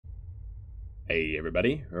Hey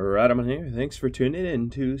everybody, Radaman here. Thanks for tuning in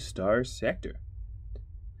to Starsector.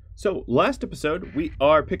 So, last episode, we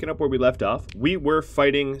are picking up where we left off. We were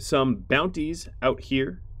fighting some bounties out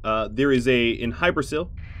here. In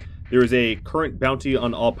Hypersil, there is a current bounty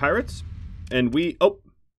on all pirates. And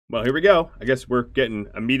well, here we go. I guess we're getting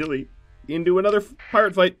immediately into another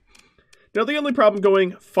pirate fight. Now, the only problem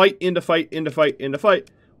going fight into fight into fight into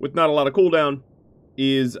fight with not a lot of cooldown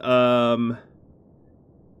is,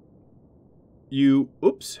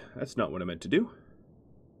 oops, that's not what I meant to do.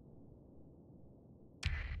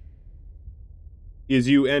 Is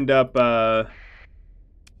you end up,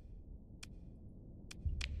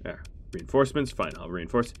 reinforcements, fine, I'll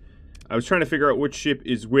reinforce. I was trying to figure out which ship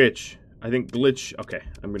is which. I think Glitch, okay,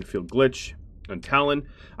 I'm gonna feel Glitch and Talon.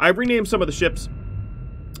 I've renamed some of the ships,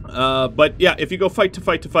 but yeah, if you go fight to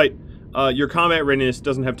fight to fight, your combat readiness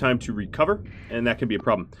doesn't have time to recover, and that can be a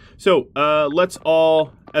problem. So, let's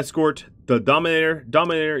all escort the Dominator.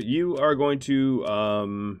 Dominator, you are going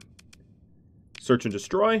to search and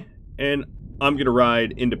destroy, and I'm going to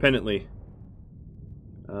ride independently.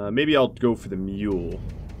 Maybe I'll go for the Mule.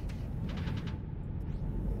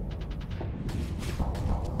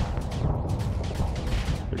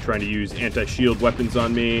 They're trying to use anti-shield weapons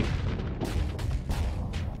on me.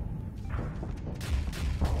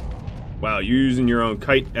 Wow, you're using your own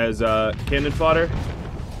kite as cannon fodder?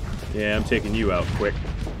 Yeah, I'm taking you out quick.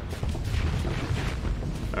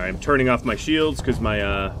 Alright, I'm turning off my shields because my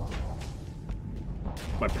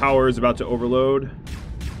my power is about to overload.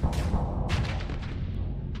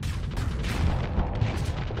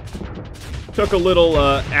 Took a little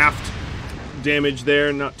aft damage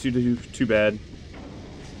there, not too bad.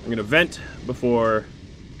 I'm gonna vent before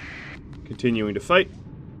continuing to fight.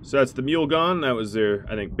 So that's the Mule gone. That was their,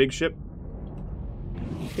 I think, big ship.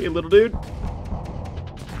 Hey, little dude.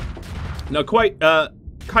 Now,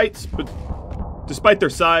 kites, but despite their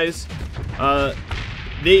size,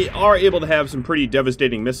 they are able to have some pretty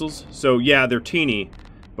devastating missiles. So yeah, they're teeny,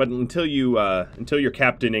 but until you're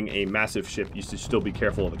captaining a massive ship, you should still be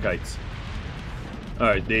careful of the kites. All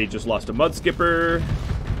right, they just lost a mud skipper.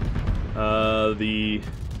 The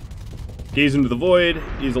Gaze into the Void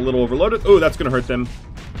is a little overloaded. Oh, that's gonna hurt them.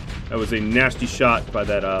 That was a nasty shot by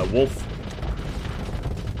that wolf.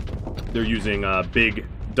 They're using big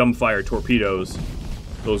dumbfire torpedoes.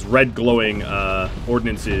 Those red glowing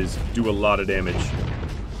ordnances do a lot of damage.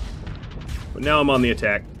 But now I'm on the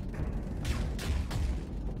attack.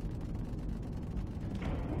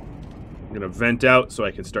 I'm gonna vent out so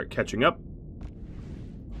I can start catching up.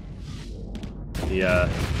 The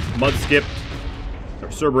mud skip,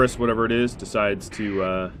 or Cerberus, whatever it is, decides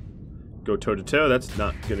to go toe-to-toe. That's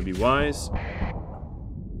not gonna be wise.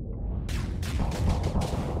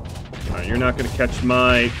 Alright, you're not gonna catch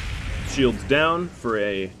my shields down for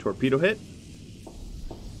a torpedo hit.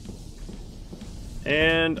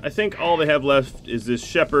 And I think all they have left is this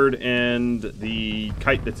Shepherd and the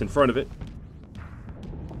kite that's in front of it.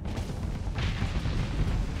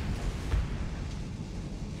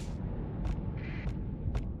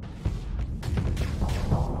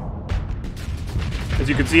 As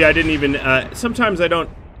you can see, I didn't even... sometimes I don't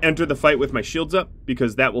enter the fight with my shields up,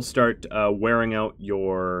 because that will start wearing out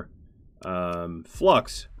your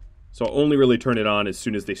flux. So I'll only really turn it on as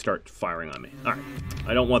soon as they start firing on me. Alright,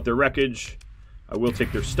 I don't want their wreckage. I will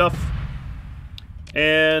take their stuff.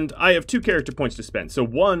 And I have 2 character points to spend. So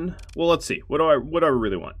one, well, let's see. What do I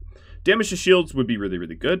really want? Damage to shields would be really,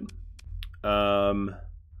 really good. I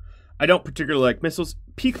don't particularly like missiles.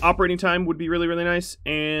 Peak operating time would be really, really nice.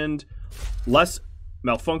 And less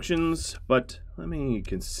malfunctions, but let me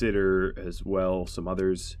consider as well some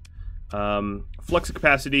others. Flux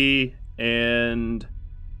capacity, and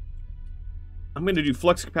I'm going to do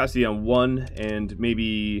flux capacity on 1 and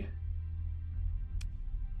maybe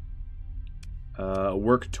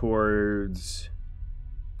work towards...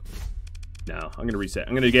 No, I'm going to reset.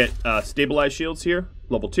 I'm going to get stabilized shields here,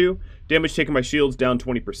 level 2. Damage taken by shields down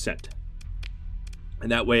 20%.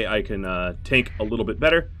 And that way I can tank a little bit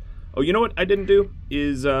better. Oh, you know what I didn't do?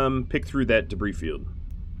 Is pick through that debris field.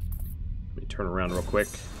 Let me turn around real quick.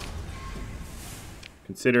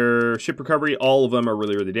 Consider ship recovery. All of them are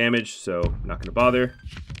really, really damaged, so I'm not going to bother.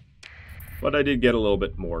 But I did get a little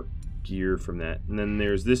bit more gear from that. And then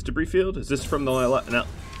there's this debris field. Is this from the... No,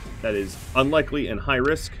 that is unlikely and high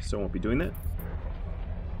risk, so I won't be doing that.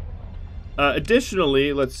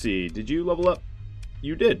 Additionally, let's see. Did you level up?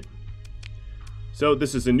 You did. So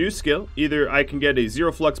this is a new skill. Either I can get a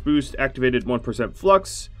 0 flux boost, activated 1%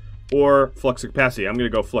 flux, or flux capacity. I'm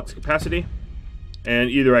going to go flux capacity.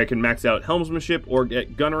 And either I can max out helmsmanship or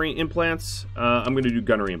get gunnery implants. I'm going to do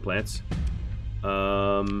gunnery implants.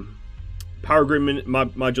 Power grid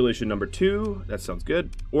modulation number 2. That sounds good.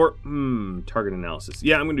 Or, target analysis.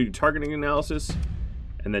 Yeah, I'm going to do targeting analysis.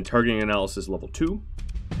 And then targeting analysis level 2.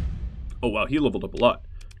 Oh, wow, he leveled up a lot.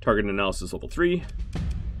 Target analysis level 3.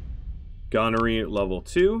 Gonorrhea level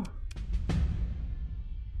 2.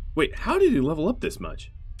 Wait, how did he level up this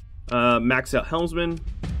much? Max out Helmsman.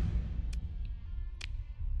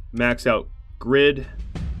 Max out Grid.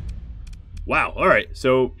 Wow, alright.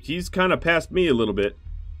 So he's kind of past me a little bit.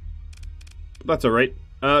 But that's alright.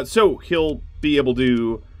 So he'll be able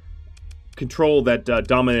to control that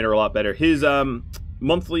Dominator a lot better. His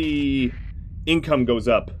monthly income goes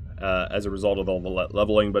up as a result of all the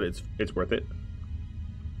leveling, but it's worth it.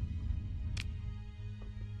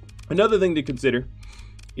 Another thing to consider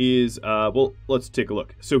is, well, let's take a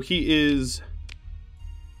look. So he is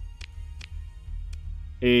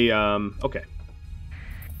a, okay.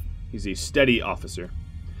 He's a steady officer.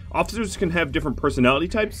 Officers can have different personality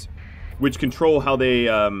types, which control how they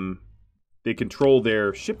control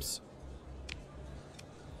their ships.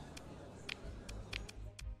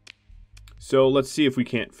 So let's see if we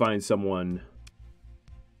can't find someone.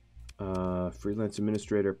 Freelance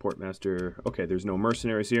administrator, portmaster. Okay, there's no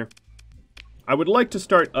mercenaries here. I would like to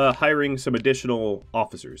start hiring some additional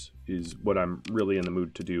officers, is what I'm really in the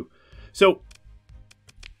mood to do. So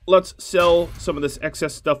let's sell some of this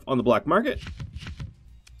excess stuff on the black market.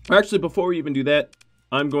 Actually, before we even do that,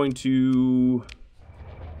 I'm going to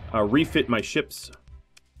refit my ships.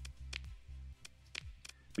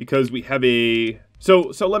 Because we have a...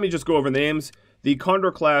 So let me just go over the names. The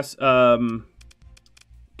Condor class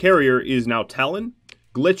carrier is now Talon.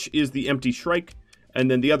 Glitch is the Empty Shrike. And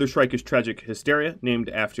then the other Shrike is Tragic Hysteria, named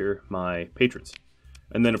after my patrons.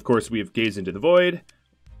 And then, of course, we have Gaze into the Void,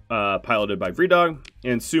 piloted by Vredog,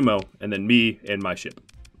 and Sumo, and then me and my ship.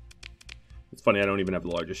 It's funny, I don't even have the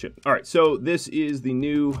largest ship. All right, so this is the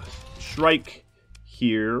new Shrike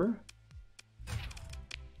here.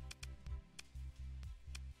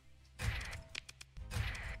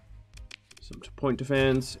 Some point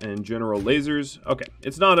defense and general lasers. Okay,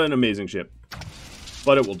 it's not an amazing ship,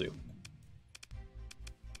 but it will do.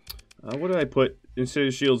 What did I put? Instead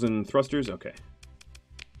of shields and thrusters? Okay.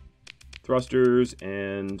 Thrusters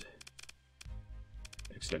and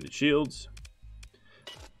extended shields.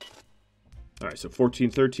 Alright, so 14,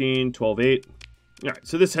 13, 12, 8. Alright,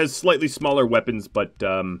 so this has slightly smaller weapons, but, you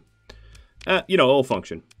know, it'll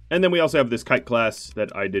function. And then we also have this kite class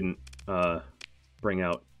that I didn't bring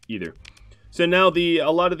out either. So now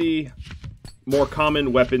a lot of the more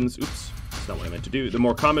common weapons... Oops, that's not what I meant to do. The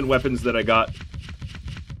more common weapons that I got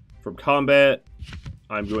from combat,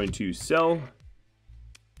 I'm going to sell.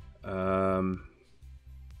 Yeah,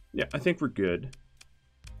 I think we're good.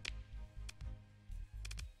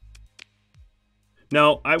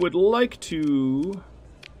 Now, I would like to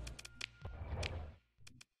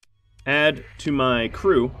add to my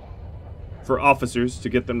crew for officers to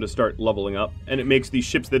get them to start leveling up. And it makes these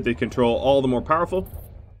ships that they control all the more powerful.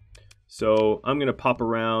 So I'm going to pop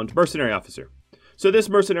around Mercenary Officer. So this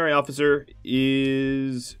Mercenary Officer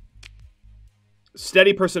is...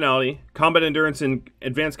 steady personality, combat endurance, and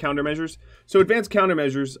advanced countermeasures. So advanced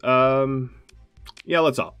countermeasures, yeah,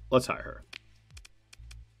 let's hire her.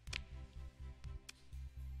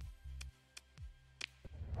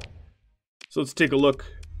 So let's take a look.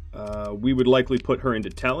 We would likely put her into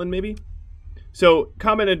Talon, maybe. So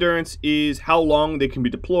combat endurance is how long they can be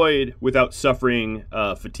deployed without suffering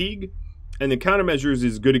fatigue, and the countermeasures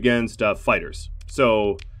is good against fighters.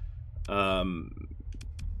 So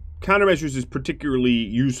countermeasures is particularly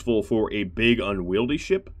useful for a big, unwieldy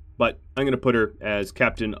ship, but I'm going to put her as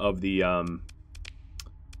captain of the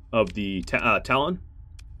Talon,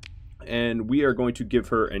 and we are going to give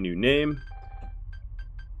her a new name,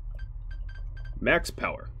 Max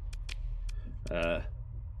Power.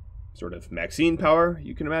 Sort of Maxine Power,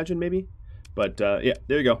 you can imagine, maybe. But yeah,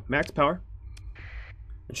 there you go, Max Power.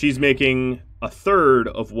 And she's making a third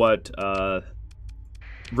of what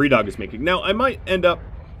Vredog is making. Now, I might end up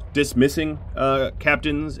dismissing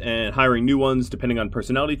captains and hiring new ones depending on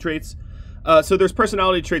personality traits. So there's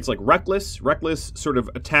personality traits like Reckless. Reckless sort of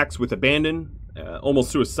attacks with abandon, almost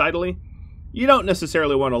suicidally. You don't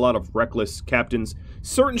necessarily want a lot of Reckless captains.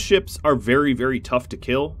 Certain ships are very, very tough to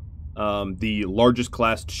kill. The largest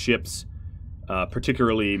classed ships,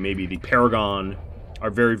 particularly maybe the Paragon, are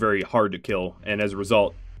very, very hard to kill. And as a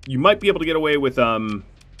result, you might be able to get away with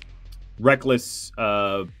Reckless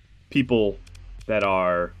people that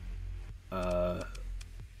are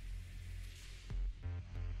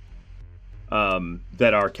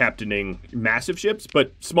captaining massive ships,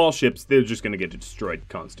 but small ships, they're just going to get destroyed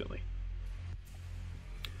constantly.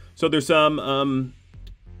 So there's some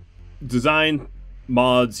design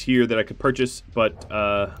mods here that I could purchase, but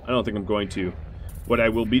I don't think I'm going to. What I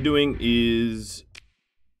will be doing is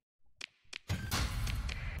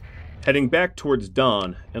heading back towards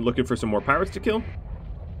dawn and looking for some more pirates to kill.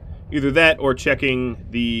 Either that or checking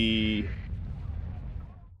the...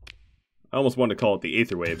 I almost wanted to call it the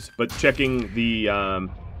Aether Waves, but checking the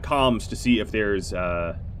comms to see if there's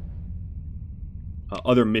other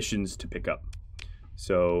missions to pick up.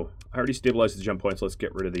 So, I already stabilized the jump points. Let's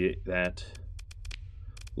get rid of that.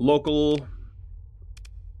 Local.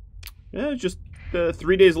 Yeah, just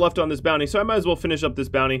 3 days left on this bounty, so I might as well finish up this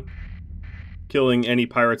bounty. Killing any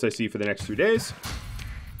pirates I see for the next 3 days.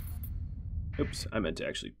 Oops, I meant to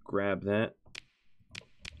actually grab that.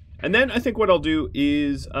 And then I think what I'll do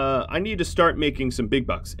is I need to start making some big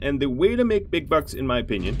bucks. And the way to make big bucks, in my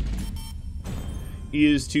opinion,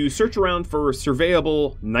 is to search around for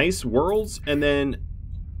surveyable, nice worlds, and then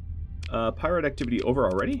pirate activity over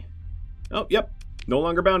already? Oh, yep. No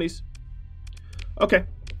longer bounties. Okay.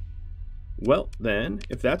 Well, then,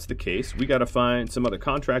 if that's the case, we got to find some other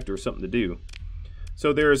contract or something to do.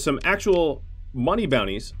 So there's some actual money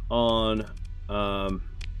bounties on some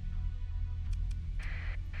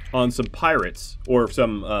pirates or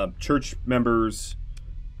some church members.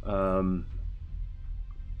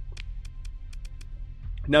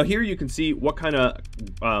 Now here you can see what kind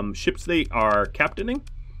of ships they are captaining.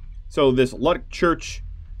 So this Luddic Church,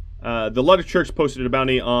 the Luddic Church posted a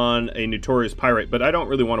bounty on a notorious pirate, but I don't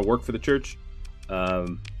really want to work for the church. What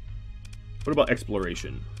about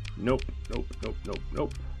exploration? Nope, nope, nope, nope,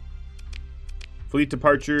 nope. Fleet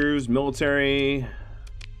departures, military.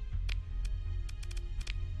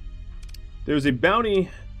 There's a bounty.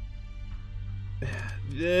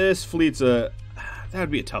 This fleet's that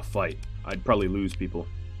would be a tough fight. I'd probably lose people.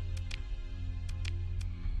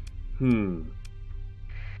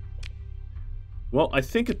 Well, I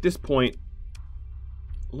think at this point,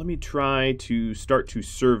 let me try to start to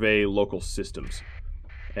survey local systems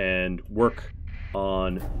and work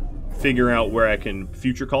on figuring out where I can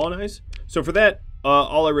future colonize. So for that,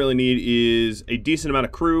 all I really need is a decent amount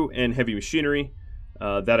of crew and heavy machinery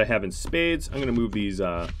that I have in spades. I'm going to move these,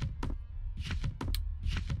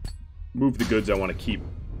 move the goods I want to keep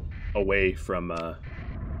away from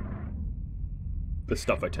the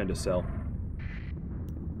stuff I tend to sell.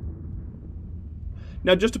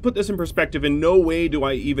 Now, just to put this in perspective, in no way do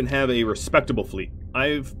I even have a respectable fleet.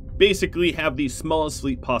 I've basically have the smallest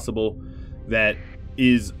fleet possible that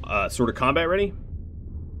is sort of combat ready.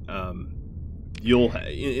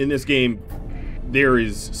 In this game, there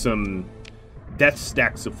is some death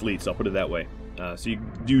stacks of fleets, I'll put it that way. So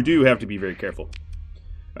you do have to be very careful.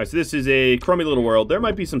 Alright, so this is a crummy little world. There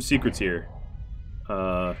might be some secrets here.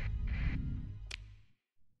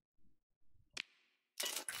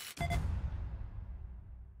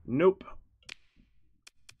 Nope.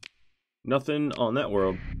 Nothing on that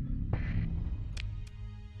world.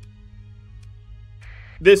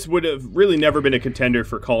 This would have really never been a contender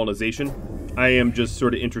for colonization. I am just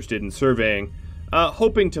sort of interested in surveying,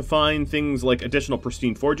 hoping to find things like additional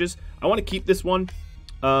pristine forges. I want to keep this one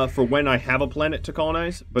for when I have a planet to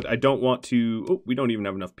colonize, but I don't want to... Oh, we don't even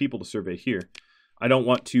have enough people to survey here. I don't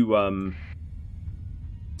want to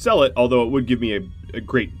sell it, although it would give me a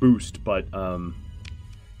great boost, but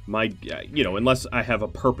unless I have a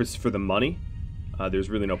purpose for the money,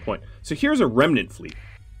 there's really no point. So here's a remnant fleet.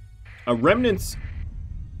 Remnants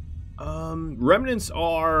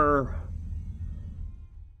are...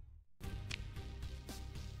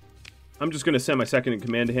 I'm just going to send my second in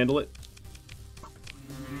command to handle it.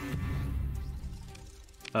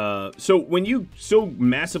 So when you so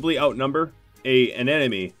massively outnumber an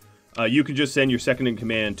enemy, you can just send your second in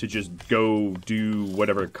command to just go do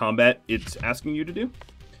whatever combat it's asking you to do.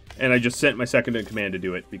 And I just sent my second in command to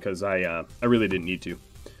do it because I really didn't need to.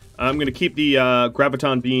 I'm going to keep the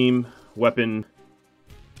graviton beam weapon.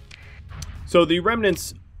 So the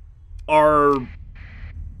remnants are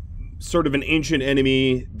sort of an ancient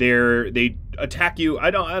enemy. They attack you.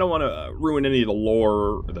 I don't want to ruin any of the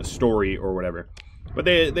lore or the story or whatever. But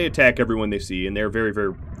they attack everyone they see, and they're very,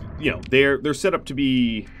 very, they're set up to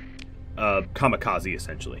be kamikaze,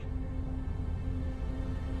 essentially.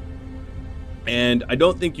 And I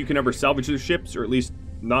don't think you can ever salvage their ships, or at least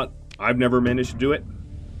not, I've never managed to do it.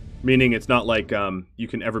 Meaning it's not like you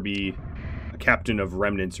can ever be a captain of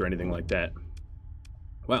remnants or anything like that.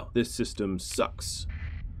 Wow, this system sucks.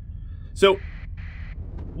 So,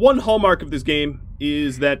 one hallmark of this game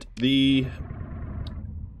is that the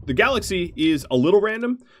galaxy is a little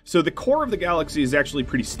random. So the core of the galaxy is actually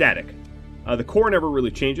pretty static. The core never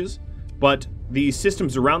really changes, but the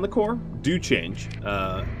systems around the core do change,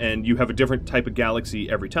 and you have a different type of galaxy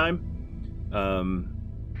every time.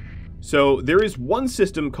 So there is one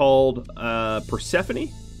system called Persephone,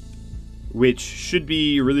 which should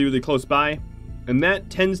be really, really close by, and that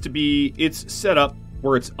tends to be, it's set up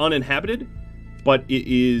where it's uninhabited, but it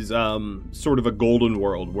is sort of a golden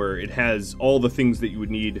world where it has all the things that you would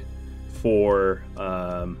need for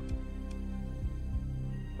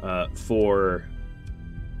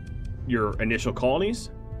your initial colonies.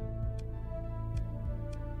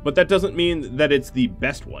 But that doesn't mean that it's the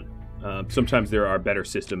best one. Sometimes there are better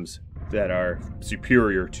systems that are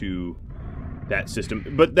superior to that system.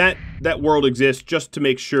 But that world exists just to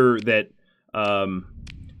make sure that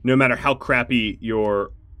no matter how crappy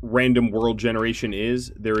your random world generation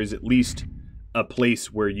is, there is at least a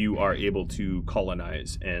place where you are able to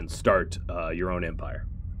colonize and start your own empire.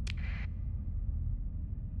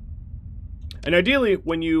 And ideally,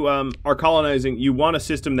 when you are colonizing, you want a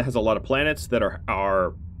system that has a lot of planets that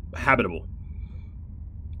are habitable.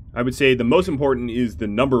 I would say the most important is the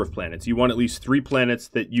number of planets. You want at least 3 planets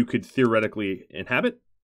that you could theoretically inhabit.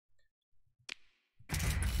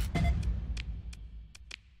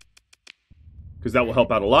 Because that will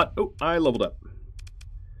help out a lot. Oh, I leveled up.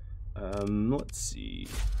 Let's see.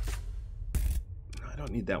 I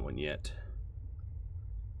don't need that one yet.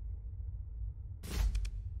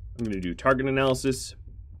 I'm going to do target analysis.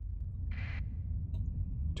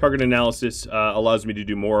 Target analysis allows me to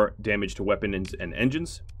do more damage to weapons and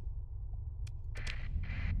engines.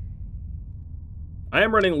 I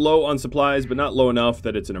am running low on supplies, but not low enough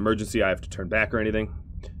that it's an emergency I have to turn back or anything.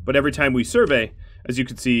 But every time we survey, as you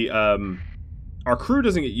can see, our crew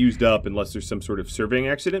doesn't get used up unless there's some sort of surveying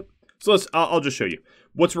accident. So I'll just show you.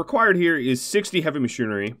 What's required here is 60 heavy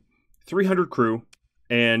machinery, 300 crew,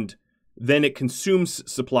 and then it consumes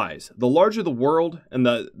supplies. The larger the world, and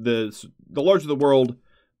the larger the world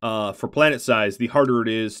for planet size, the harder it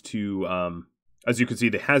is to, as you can see,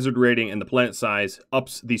 the hazard rating and the planet size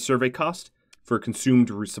ups the survey cost for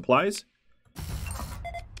consumed supplies.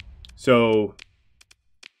 So,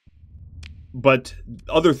 but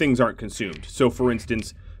other things aren't consumed. So, for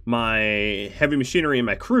instance, my heavy machinery and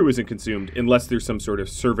my crew isn't consumed unless there's some sort of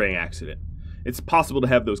surveying accident. It's possible to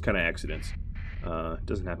have those kind of accidents. It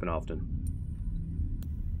doesn't happen often.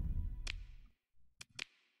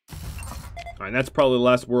 Alright, that's probably the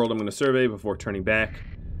last world I'm going to survey before turning back.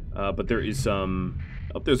 But there is some...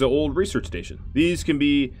 Oh, there's an old research station. These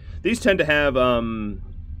tend to have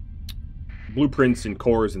blueprints and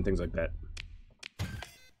cores and things like that.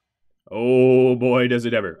 Oh boy, does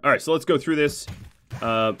it ever. Alright, so let's go through this.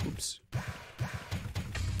 Oops.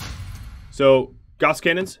 So, Gauss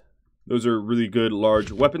cannons. Those are really good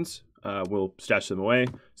large weapons. We'll stash them away.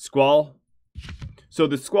 Squall. So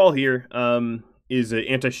the Squall here is an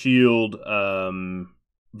anti-shield,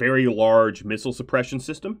 very large missile suppression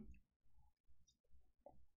system.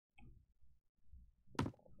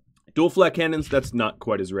 Dual flat cannons, that's not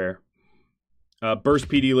quite as rare. Burst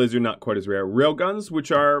PD laser, not quite as rare. Railguns,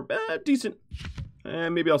 which are decent.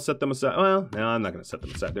 Maybe I'll set them aside. Well, no, I'm not going to set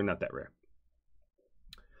them aside. They're not that rare.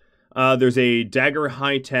 There's a Dagger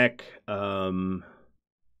high-tech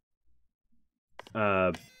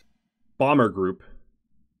bomber group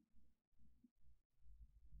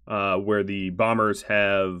where the bombers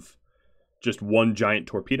have just one giant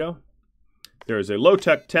torpedo. There's a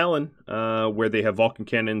low-tech Talon where they have Vulcan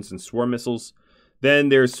cannons and swarm missiles. Then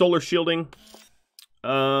there's solar shielding.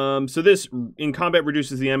 So this, in combat,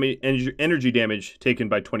 reduces the energy damage taken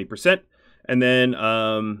by 20%. And then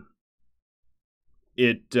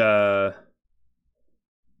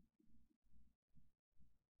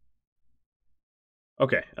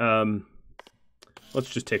okay, let's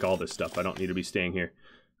just take all this stuff. I don't need to be staying here.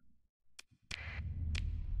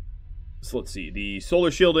 So let's see. The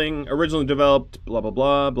solar shielding, originally developed, blah, blah,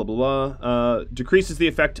 blah, blah, blah, blah, decreases the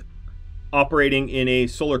effect operating in a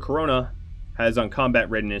solar corona has on combat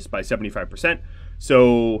readiness by 75%.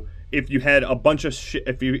 So if you had a bunch of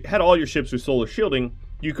if you had all your ships with solar shielding,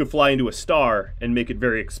 you could fly into a star and make it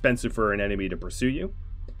very expensive for an enemy to pursue you.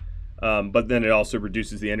 But then it also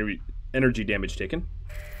reduces the energy damage taken.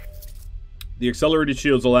 The accelerated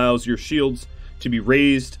shields allows your shields to be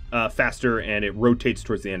raised faster, and it rotates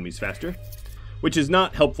towards the enemies faster, which is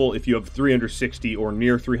not helpful if you have 360 or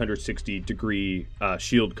near 360 degree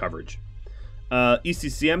shield coverage.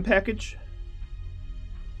 ECCM package,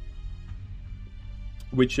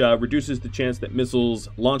 which reduces the chance that missiles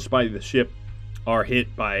launched by the ship are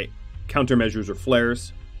hit by countermeasures or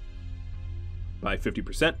flares by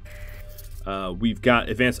 50%. We've got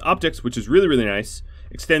advanced optics, which is really, really nice.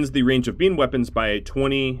 Extends the range of beam weapons by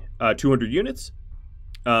 200 units.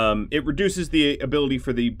 It reduces the ability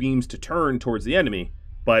for the beams to turn towards the enemy,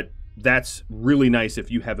 but that's really nice if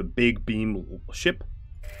you have a big beam ship.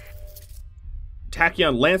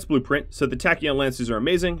 Tachyon Lance blueprint. So the Tachyon Lances are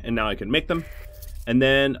amazing, and now I can make them. And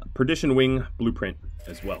then Perdition Wing blueprint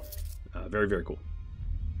as well. Very, very cool.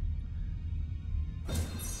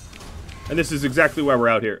 And this is exactly why we're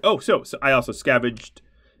out here. Oh, so I also scavenged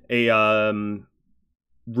a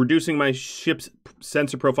reducing my ship's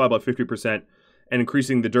sensor profile by 50% and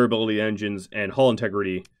increasing the durability of engines and hull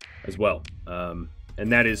integrity as well.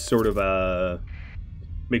 And that is sort of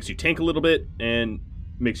makes you tank a little bit and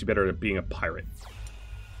makes you better at being a pirate.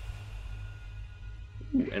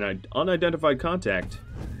 Ooh, and an unidentified contact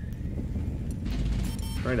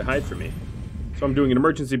trying to hide from me. So I'm doing an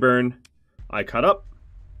emergency burn. I caught up.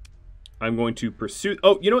 I'm going to pursue...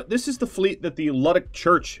 Oh, you know what? This is the fleet that the Luddic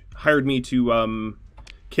Church hired me to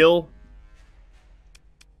kill.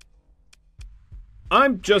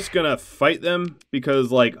 I'm just gonna fight them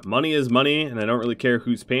because, like, money is money, and I don't really care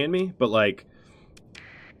who's paying me. But, like,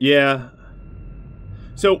 yeah.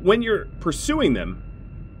 So when you're pursuing them,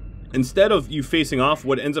 instead of you facing off,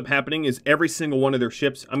 what ends up happening is every single one of their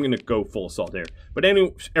ships, I'm going to go full assault here, but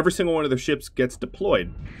every single one of their ships gets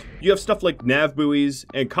deployed. You have stuff like nav buoys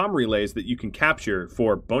and comm relays that you can capture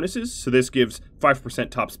for bonuses. So this gives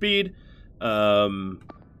 5% top speed.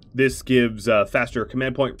 This gives faster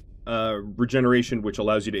command point regeneration, which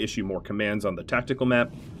allows you to issue more commands on the tactical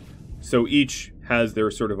map. So each has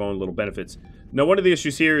their sort of own little benefits. Now, one of the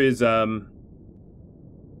issues here is...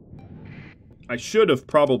 I should have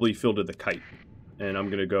probably fielded the kite, and I'm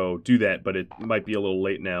going to go do that, but it might be a little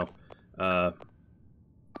late now. I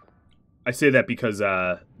say that because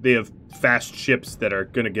they have fast ships that are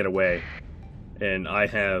going to get away, and I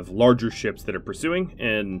have larger ships that are pursuing,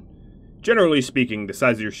 and generally speaking, the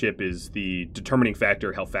size of your ship is the determining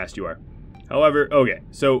factor how fast you are. However, okay,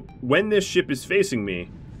 so when this ship is facing me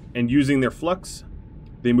and using their flux,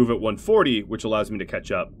 they move at 140, which allows me to catch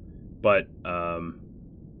up, but...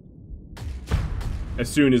 as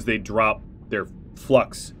soon as they drop their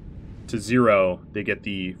flux to 0, they get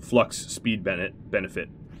the flux speed benefit,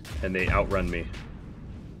 and they outrun me.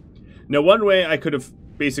 Now, one way I could have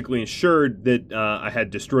basically ensured that I had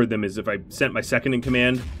destroyed them is if I sent my second in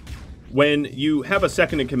command. When you have a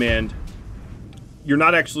second in command, you're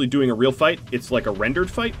not actually doing a real fight. It's like a rendered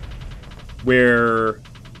fight, where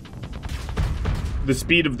the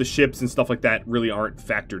speed of the ships and stuff like that really aren't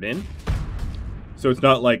factored in. So it's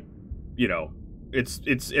not like, you know... It's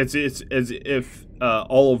as if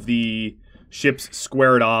all of the ships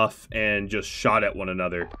squared off and just shot at one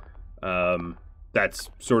another. That's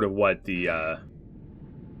sort of what the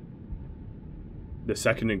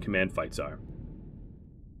second in command fights are.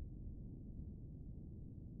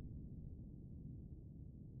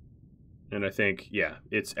 And I think, yeah,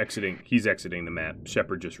 it's exiting. He's exiting the map.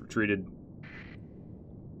 Shepard just retreated.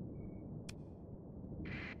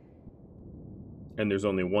 And there's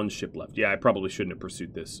only one ship left. Yeah, I probably shouldn't have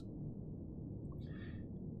pursued this.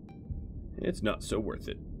 It's not so worth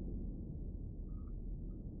it.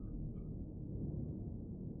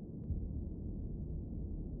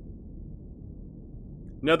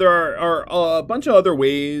 Now, there are a bunch of other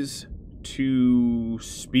ways to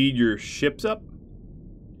speed your ships up.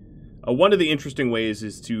 One of the interesting ways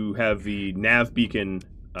is to have the nav beacon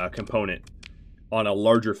component on a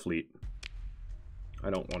larger fleet. I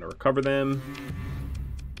don't want to recover them.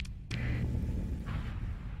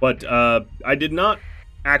 But I did not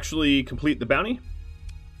actually complete the bounty.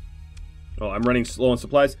 Oh, I'm running slow on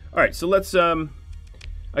supplies. Alright, so let's...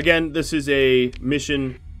 again, this is a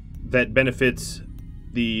mission that benefits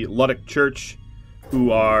the Luddic Church, who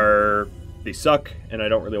are... They suck, and I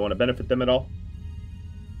don't really want to benefit them at all.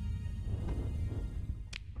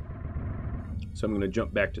 So I'm going to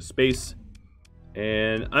jump back to space.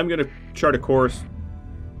 And I'm going to chart a course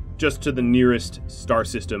just to the nearest star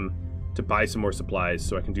system to buy some more supplies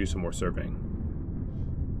so I can do some more surveying.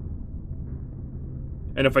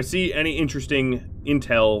 And if I see any interesting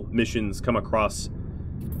intel missions come across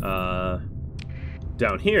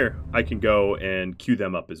down here, I can go and queue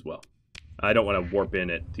them up as well. I don't want to warp in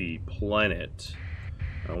at the planet.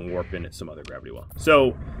 I want to warp in at some other gravity well.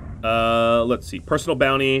 So, let's see. Personal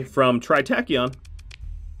bounty from Tritachyon.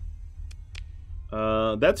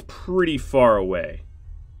 That's pretty far away.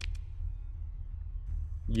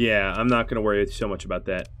 Yeah, I'm not going to worry so much about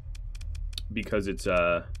that because it's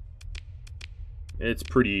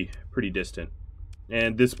pretty distant.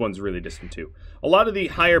 And this one's really distant too. A lot of the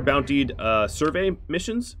higher bountied survey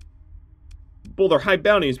missions, well, they're high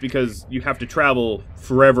bounties because you have to travel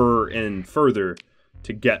forever and further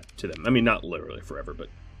to get to them. I mean, not literally forever, but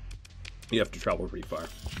You have to travel pretty far.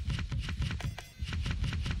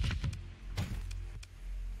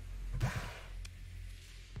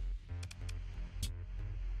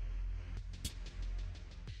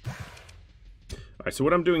 Alright, so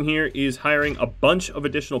what I'm doing here is hiring a bunch of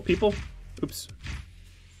additional people. Oops.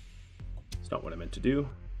 That's not what I meant to do.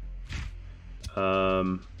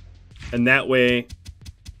 And that way,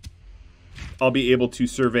 I'll be able to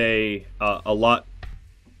survey a lot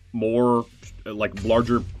more, like,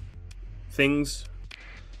 larger things.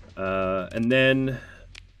 And then,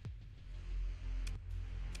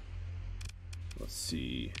 let's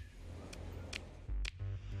see.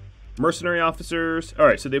 Mercenary officers.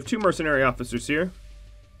 Alright, so they have 2 mercenary officers here.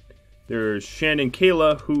 There's Shannon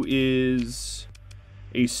Kayla, who is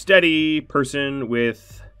a steady person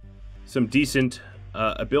with some decent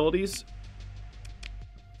abilities.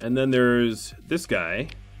 And then there's this guy,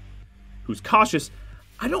 who's cautious.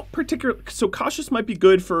 I don't particularly... So cautious might be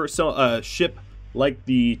good for a ship like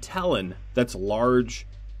the Talon that's large.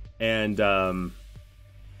 And so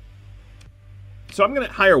I'm going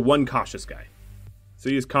to hire 1 cautious guy. So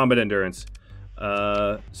he has combat endurance.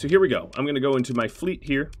 So here we go. I'm going to go into my fleet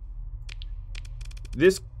here.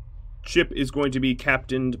 This ship is going to be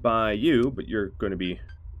captained by you, but you're going to be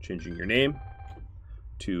changing your name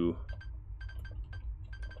to...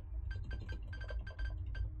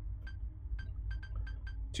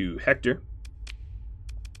 Hector.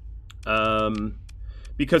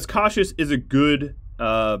 Because cautious is a good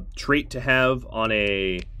trait to have on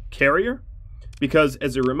a carrier. Because,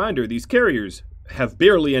 as a reminder, these carriers have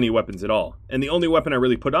barely any weapons at all. And the only weapon I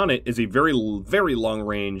really put on it is a very, very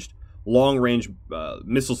long-range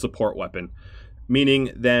missile support weapon. Meaning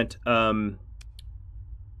that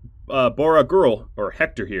Bora Girl, or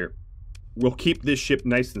Hector here, will keep this ship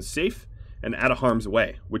nice and safe and out of harm's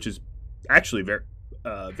way, which is actually very,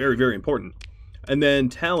 very important. And then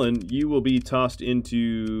Talon, you will be tossed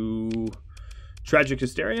into Tragic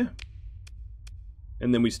Hysteria.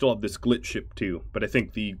 And then we still have this glitch ship too. But I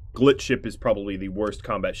think the glitch ship is probably the worst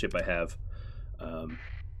combat ship I have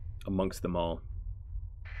amongst them all.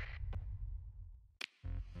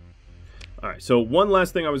 Alright, so one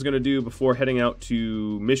last thing I was going to do before heading out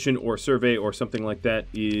to mission or survey or something like that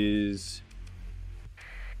is...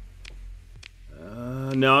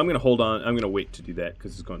 no, I'm going to hold on. I'm going to wait to do that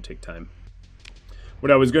because it's going to take time.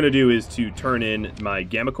 What I was going to do is to turn in my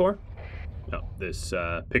Gamma Core. Oh, this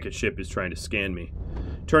picket ship is trying to scan me.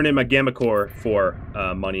 Turn in my Gamma Core for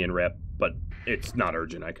money and rep, but it's not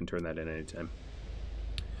urgent. I can turn that in anytime.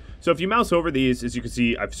 So if you mouse over these, as you can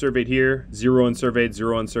see, I've surveyed here. 0 unsurveyed,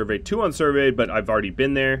 0 unsurveyed, 2 unsurveyed, but I've already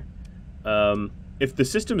been there. If the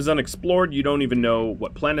system is unexplored, you don't even know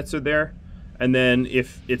what planets are there. And then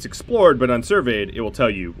if it's explored but unsurveyed, it will tell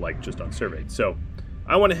you, like, just unsurveyed. So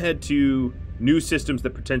I want to head to new systems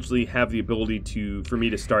that potentially have the ability for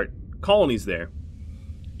me to start colonies there.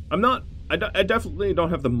 I definitely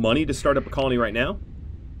don't have the money to start up a colony right now.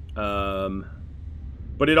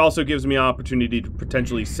 But it also gives me an opportunity to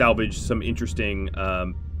potentially salvage some interesting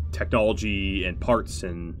technology and parts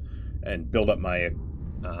and build up my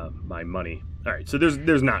my money. All right, so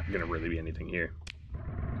there's not going to really be anything here.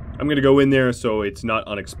 I'm going to go in there so it's not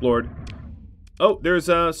unexplored. Oh, there's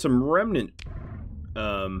some remnant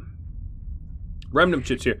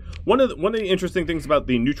chips here. One of the interesting things about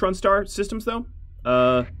the neutron star systems, though,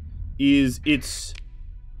 is it's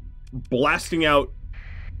blasting out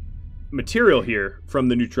material here from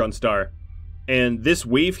the neutron star, and this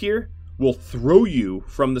wave here will throw you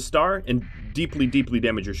from the star and deeply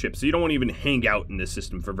damage your ship, so you don't want to even hang out in this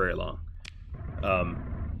system for very long.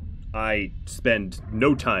 I spend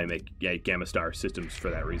no time at Gamma Star systems for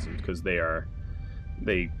that reason, because they are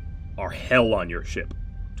hell on your ship.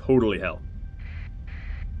 Totally hell.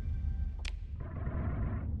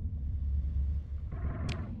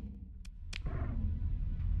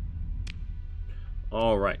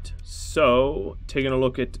 Alright, so taking a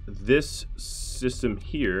look at this system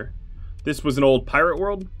here. This was an old pirate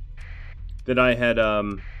world that I had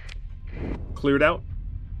cleared out,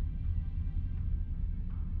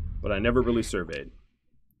 but I never really surveyed.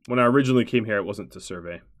 When I originally came here, it wasn't to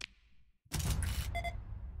survey.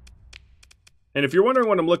 And if you're wondering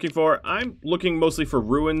what I'm looking for, I'm looking mostly for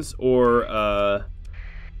ruins, or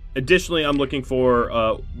additionally I'm looking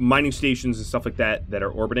for mining stations and stuff like that that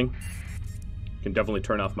are orbiting. Can definitely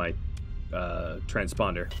turn off my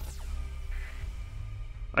transponder.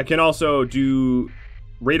 I can also do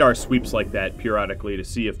radar sweeps like that periodically to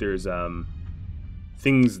see if there's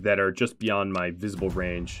things that are just beyond my visible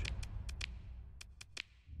range.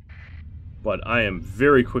 But I am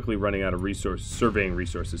very quickly running out of surveying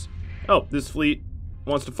resources. Oh, this fleet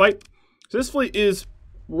wants to fight. So this fleet is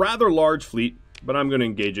rather large fleet, but I'm going to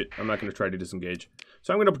engage it. I'm not going to try to disengage.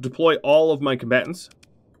 So I'm going to deploy all of my combatants.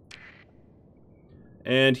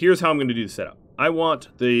 And here's how I'm going to do the setup. I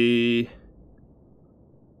want the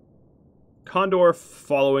Condor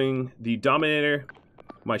following the Dominator.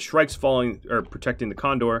 My Shrike's following, or protecting the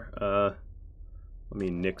Condor. Let me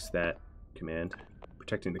nix that command.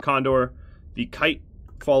 Protecting the Condor. The Kite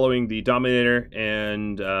following the Dominator,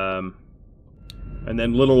 and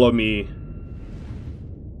then little of me.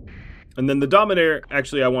 And then the Dominator,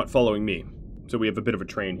 actually, I want following me. So we have a bit of a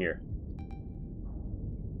train here.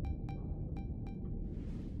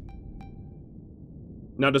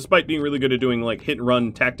 Now, despite being really good at doing, like,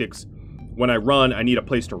 hit-and-run tactics, when I run, I need a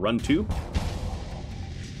place to run to.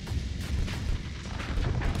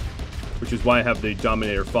 Which is why I have the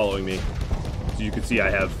Dominator following me. So you can see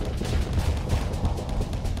I have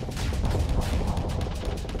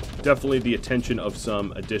definitely the attention of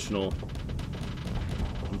some additional.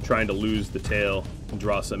 I'm trying to lose the tail and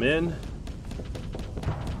draw some in.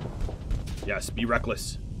 Yes, be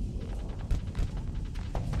reckless.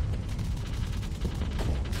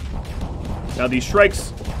 Now these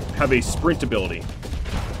Shrikes have a sprint ability.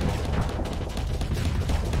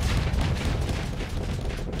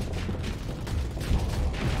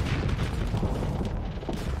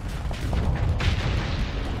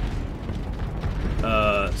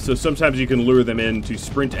 So sometimes you can lure them in to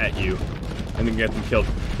sprint at you and then get them killed.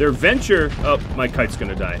 Their venture... Oh, my Kite's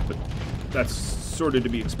gonna die, but that's sort of to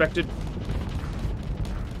be expected.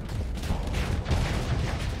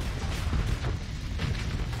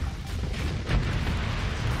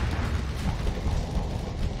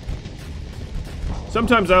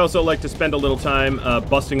 Sometimes I also like to spend a little time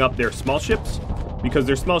busting up their small ships, because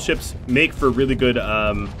their small ships make for really good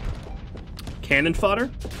cannon fodder,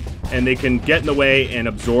 and they can get in the way and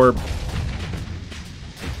absorb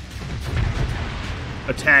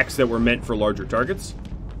attacks that were meant for larger targets.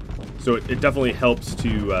 So it definitely helps to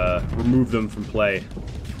remove them from play.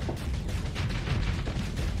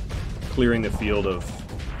 Clearing the field of,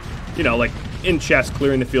 you know, like in chess,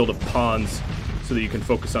 clearing the field of pawns so that you can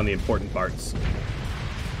focus on the important parts.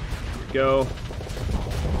 Here we go.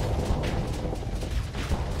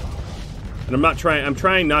 And I'm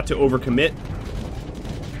trying not to overcommit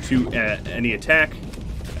to any attack,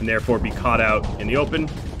 and therefore be caught out in the open,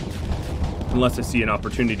 unless I see an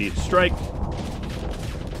opportunity to strike.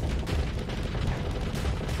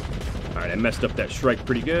 Alright, I messed up that Shrike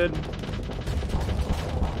pretty good.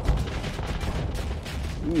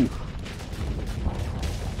 Ooh.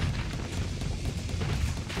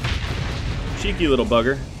 Cheeky little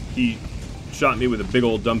bugger. He shot me with a big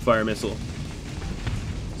old dumbfire missile.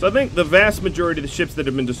 So I think the vast majority of the ships that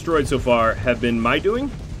have been destroyed so far have been my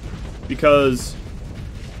doing, because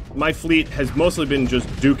my fleet has mostly been just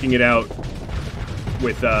duking it out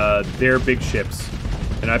with their big ships,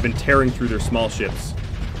 and I've been tearing through their small ships.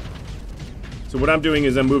 So what I'm doing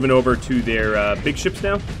is I'm moving over to their big ships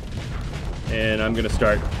now, and I'm going to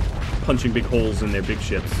start punching big holes in their big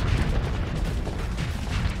ships.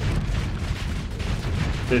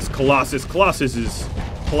 This Colossi,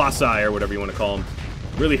 or whatever you want to call them,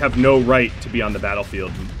 really have no right to be on the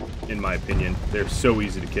battlefield, in my opinion. They're so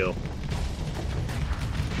easy to kill.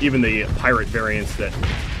 Even the pirate variants that...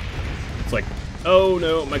 It's like, oh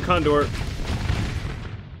no, my Condor.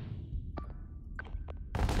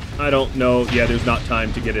 I don't know. Yeah, there's not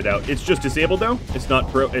time to get it out. It's just disabled though. It's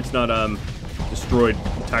not destroyed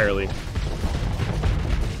entirely.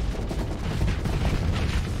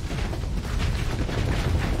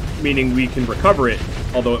 Meaning we can recover it,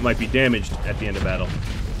 although it might be damaged at the end of battle.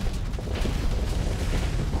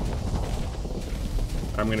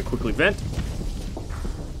 I'm going to quickly vent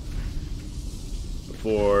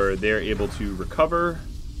before they're able to recover.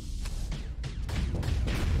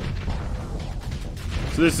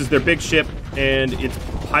 So this is their big ship, and it's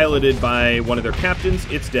piloted by one of their captains.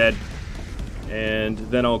 It's dead. And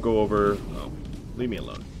then I'll go over... Oh, leave me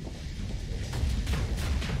alone.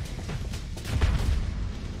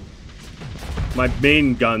 My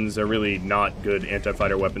main guns are really not good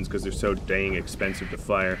anti-fighter weapons because they're so dang expensive to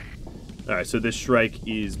fire. Alright, so this Shrike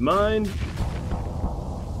is mine.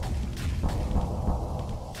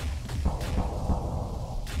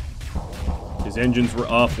 His engines were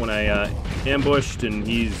off when I ambushed, and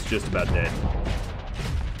he's just about dead.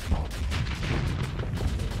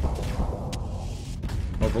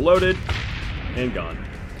 Overloaded, and gone.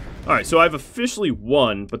 Alright, so I've officially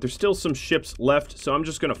won, but there's still some ships left, so I'm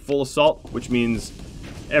just going to full assault, which means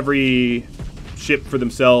every ship for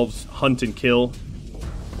themselves, hunt and kill.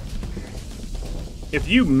 If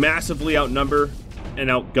you massively outnumber and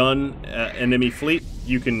outgun enemy fleet,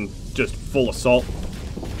 you can just full assault.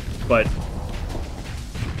 but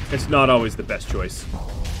it's not always the best choice.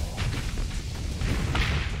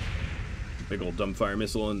 Big old dumbfire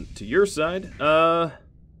missile into your side. I'm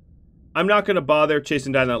not going to bother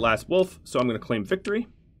chasing down that last wolf, so I'm going to claim victory.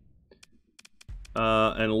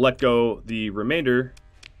 And let go the remainder.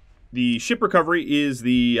 The ship recovery is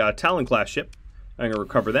the Talon class ship. I'm going to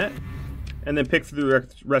recover that. And then pick through the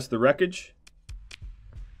rest of the wreckage.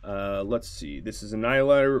 Let's see. This is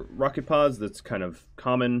Annihilator rocket pods. That's kind of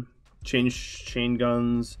common. Chain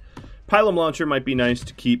guns. Pylon launcher might be nice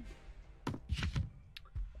to keep.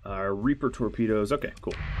 Reaper torpedoes. Okay,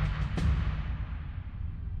 cool.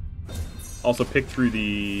 Also pick through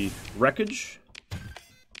the wreckage.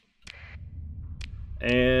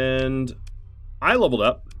 And I leveled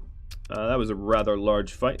up. That was a rather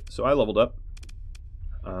large fight, so I leveled up.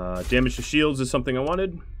 Damage to shields is something I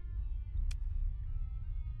wanted.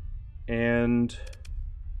 And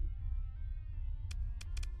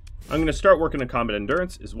I'm going to start working on combat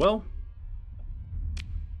endurance as well.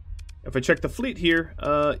 If I check the fleet here,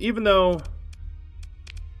 even though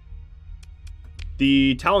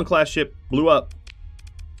the Talon class ship blew up,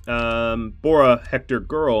 Bora, Hector,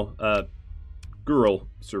 Girl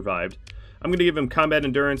survived. I'm going to give him combat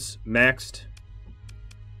endurance maxed.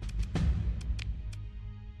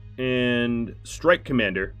 And Strike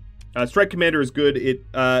Commander. Strike Commander is good. It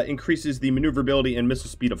increases the maneuverability and missile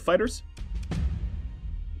speed of fighters.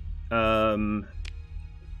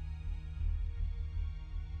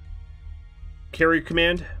 Carrier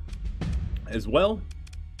Command as well.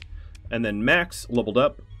 And then Max, leveled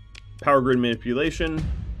up. Power Grid Manipulation.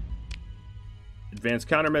 Advanced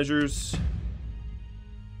Countermeasures.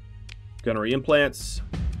 Gunnery Implants.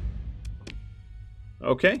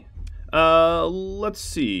 Okay. Let's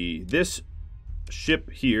see. This ship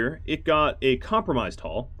here, it got a compromised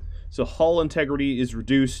hull. So hull integrity is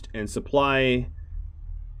reduced and supply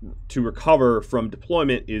to recover from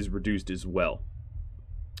deployment is reduced as well.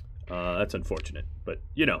 That's unfortunate. But,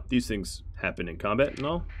 you know, these things happen in combat and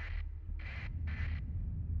all.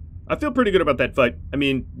 I feel pretty good about that fight. I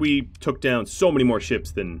mean, we took down so many more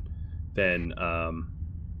ships than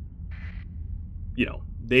you know,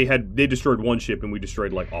 they destroyed one ship and we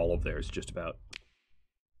destroyed like all of theirs just about.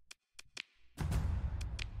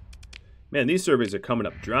 Man, these surveys are coming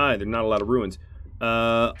up dry. There's not a lot of ruins.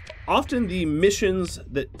 Often the missions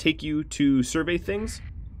that take you to survey things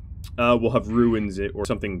will have ruins or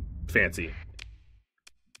something fancy.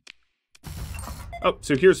 Oh,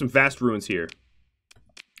 so here's some vast ruins here.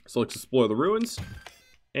 So let's explore the ruins.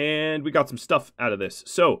 And we got some stuff out of this.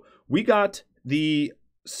 So we got the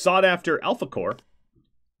sought-after Alpha Core.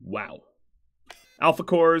 Wow. Alpha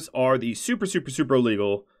Cores are the super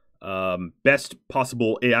illegal best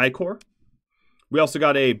possible AI core. We also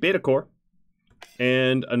got a Beta Core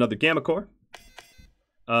and another Gamma Core.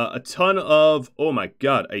 A ton of, oh my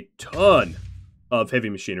god, a ton of heavy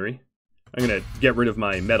machinery. I'm going to get rid of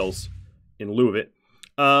my metals in lieu of it.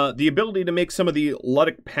 The ability to make some of the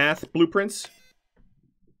Luddic Path blueprints.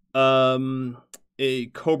 A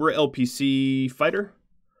Cobra LPC fighter.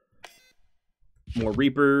 More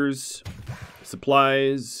Reapers.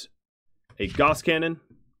 Supplies. A Gauss cannon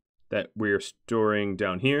that we're storing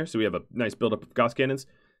down here. So we have a nice buildup of Gauss cannons.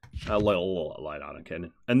 A light auto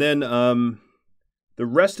cannon. And then the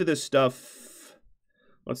rest of this stuff,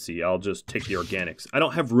 let's see, I'll just take the organics. I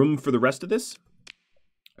don't have room for the rest of this.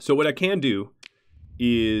 So what I can do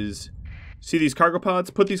is, see these cargo pods?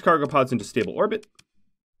 Put these cargo pods into stable orbit.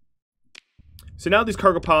 So now these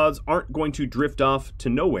cargo pods aren't going to drift off to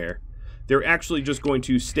nowhere. They're actually just going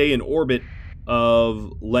to stay in orbit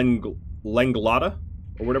of Langlada,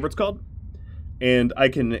 or whatever it's called. And I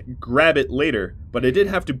can grab it later, but I did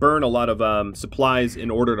have to burn a lot of supplies in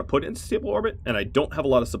order to put it into stable orbit, and I don't have a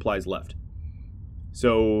lot of supplies left.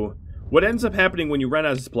 So what ends up happening when you run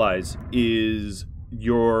out of supplies is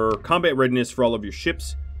your combat readiness for all of your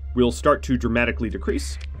ships will start to dramatically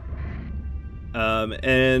decrease.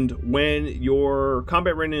 And when your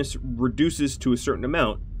combat readiness reduces to a certain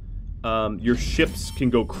amount, your ships can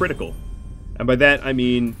go critical. And by that, I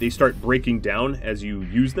mean they start breaking down as you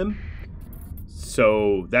use them.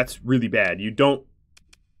 So that's really bad. You don't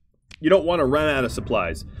want to run out of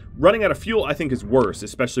supplies. Running out of fuel, I think, is worse,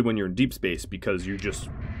 especially when you're in deep space, because you just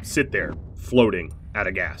sit there floating out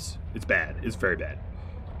of gas. It's bad. It's very bad.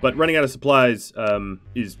 But running out of supplies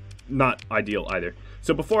is not ideal either.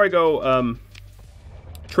 So before I go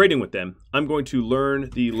trading with them, I'm going to learn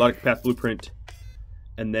the Luddic Path Blueprint,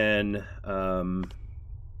 and then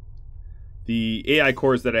the AI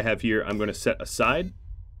cores that I have here I'm going to set aside,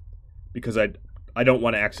 because I don't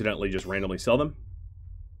want to accidentally just randomly sell them.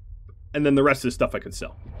 And then the rest of the stuff I could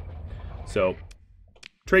sell. So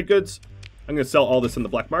trade goods. I'm going to sell all this in the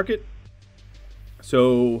black market.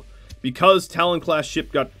 So, because Talon-class ship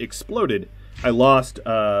got exploded, I lost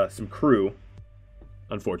some crew,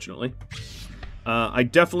 unfortunately. I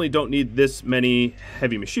definitely don't need this many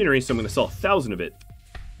heavy machinery, so I'm going to sell 1,000 of it.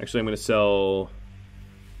 Actually, I'm going to sell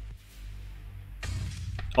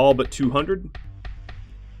all but 200.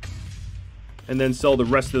 And then sell the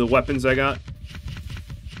rest of the weapons I got.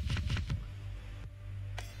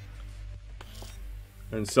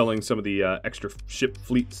 And selling some of the extra ship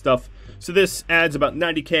fleet stuff. So this adds about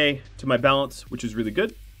 90k to my balance, which is really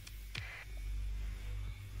good.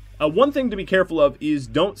 One thing to be careful of is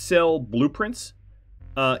don't sell blueprints,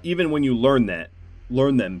 even when you learn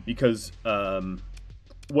them, because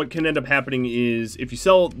what can end up happening is if you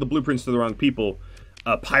sell the blueprints to the wrong people,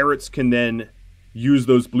 pirates can then use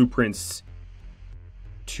those blueprints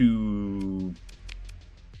to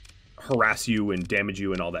harass you and damage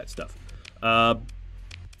you and all that stuff.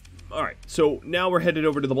 Alright, so now we're headed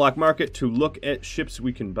over to the black market to look at ships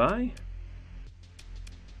we can buy.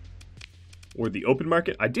 Or the open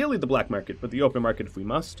market. Ideally the black market, but the open market if we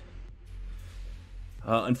must.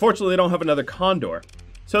 Unfortunately, I don't have another Condor.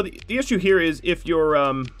 So the issue here is if your...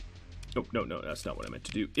 oh, no, that's not what I meant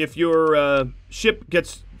to do. If your ship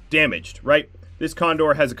gets damaged, right? This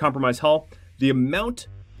Condor has a compromised hull. The amount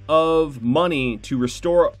of money to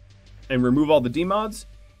restore and remove all the demods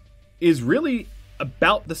is really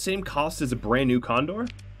about the same cost as a brand new Condor.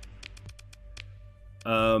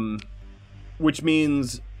 Which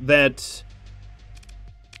means that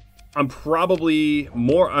I'm probably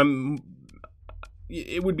more...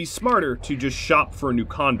 it would be smarter to just shop for a new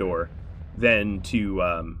Condor than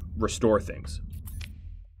to restore things.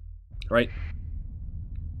 Right?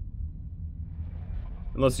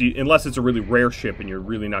 Unless it's a really rare ship and you're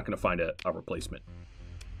really not going to find a replacement.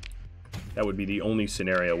 That would be the only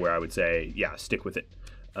scenario where I would say, yeah, stick with it.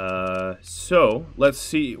 So, let's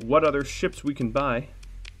see what other ships we can buy.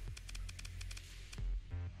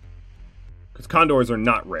 Because Condors are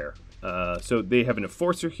not rare. So they have an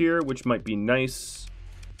Enforcer here, which might be nice.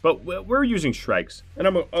 But we're using Shrikes. And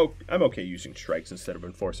I'm okay using Shrikes instead of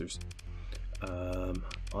Enforcers.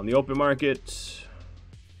 On the open market...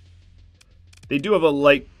 They do have a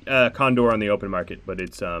light Condor on the open market, but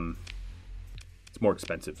it's more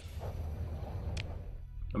expensive.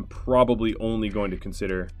 I'm probably only going to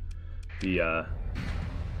consider the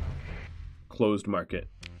closed market.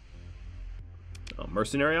 Oh,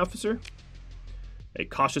 mercenary officer. A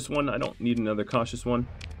cautious one. I don't need another cautious one.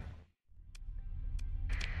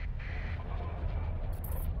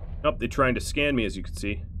 Oh, they're trying to scan me, as you can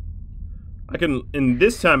see. In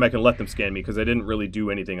this time I can let them scan me because I didn't really do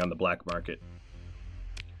anything on the black market.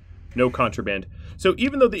 No contraband. So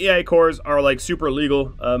even though the AI cores are like super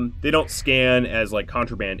illegal, they don't scan as like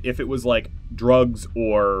contraband. If it was like drugs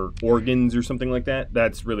or organs or something like that,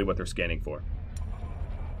 that's really what they're scanning for.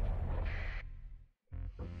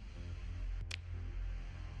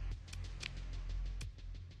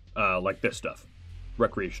 Like this stuff.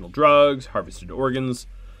 Recreational drugs, harvested organs.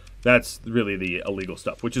 That's really the illegal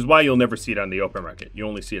stuff, which is why you'll never see it on the open market. You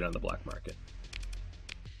only see it on the black market.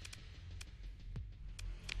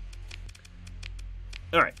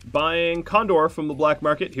 Alright, buying Condor from the black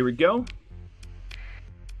market. Here we go.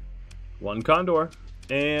 One Condor.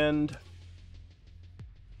 And...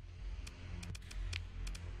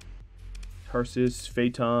 Tarsus,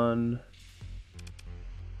 Phaeton...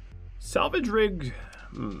 Salvage rig...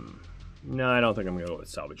 No, I don't think I'm going to go with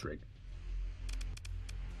salvage rig.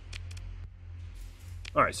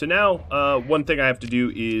 Alright, so now one thing I have to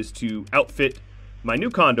do is to outfit my new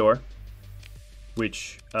Condor,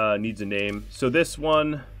 which needs a name. So this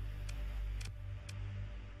one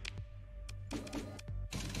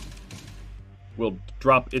will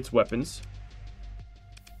drop its weapons.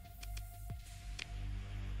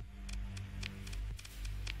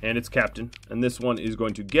 And its captain. And this one is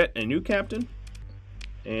going to get a new captain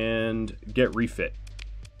and get refit.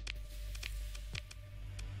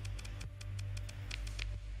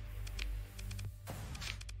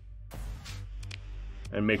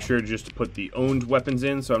 And make sure just to put the owned weapons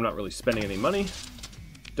in, so I'm not really spending any money.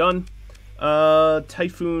 Done.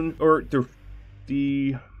 Typhoon, or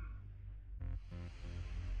the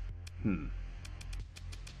I'm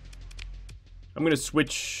going to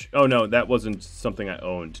switch... Oh, no, that wasn't something I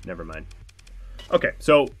owned. Never mind. Okay,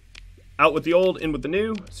 so out with the old, in with the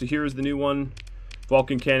new. So here's the new one.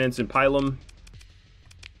 Vulcan Cannons and Pylum.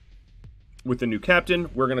 With the new captain.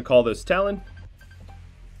 We're going to call this Talon.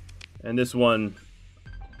 And this one...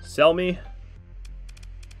 Sell me.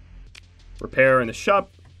 Repair in the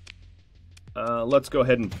shop. Let's go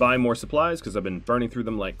ahead and buy more supplies because I've been burning through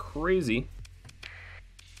them like crazy.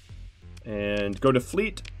 And go to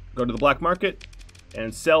fleet, go to the black market,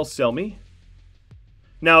 and sell me.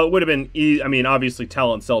 Now, it would have been, I mean, obviously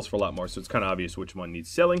Talon sells for a lot more, so it's kind of obvious which one needs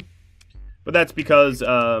selling. But that's because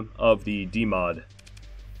of the demod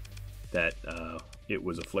that it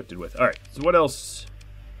was afflicted with. Alright, so what else?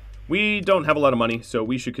 We don't have a lot of money, so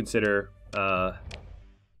we should consider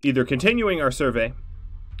either continuing our survey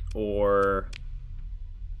or...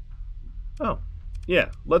 Oh,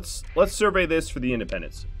 yeah, let's survey this for the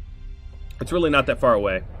independents. It's really not that far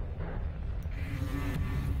away.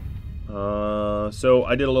 So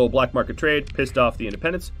I did a little black market trade, pissed off the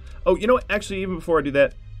independents. Oh, you know what? Actually, even before I do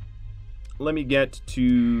that, let me get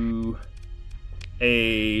to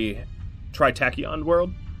a Tritachyon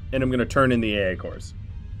world, and I'm going to turn in the AI cores.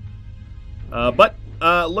 But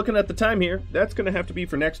looking at the time here, that's going to have to be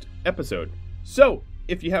for next episode. So,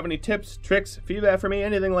 if you have any tips, tricks, feedback for me,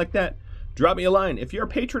 anything like that, drop me a line. If you're a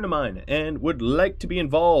patron of mine and would like to be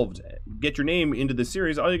involved, get your name into the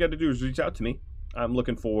series, all you got to do is reach out to me. I'm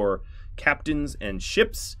looking for captains and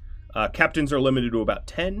ships. Captains are limited to about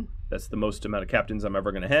 10. That's the most amount of captains I'm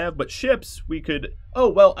ever going to have. But ships, we could... Oh,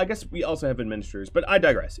 well, I guess we also have administrators. But I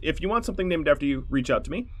digress. If you want something named after you, reach out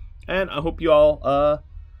to me. And I hope you all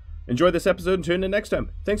enjoy this episode and tune in next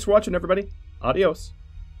time. Thanks for watching, everybody. Adios.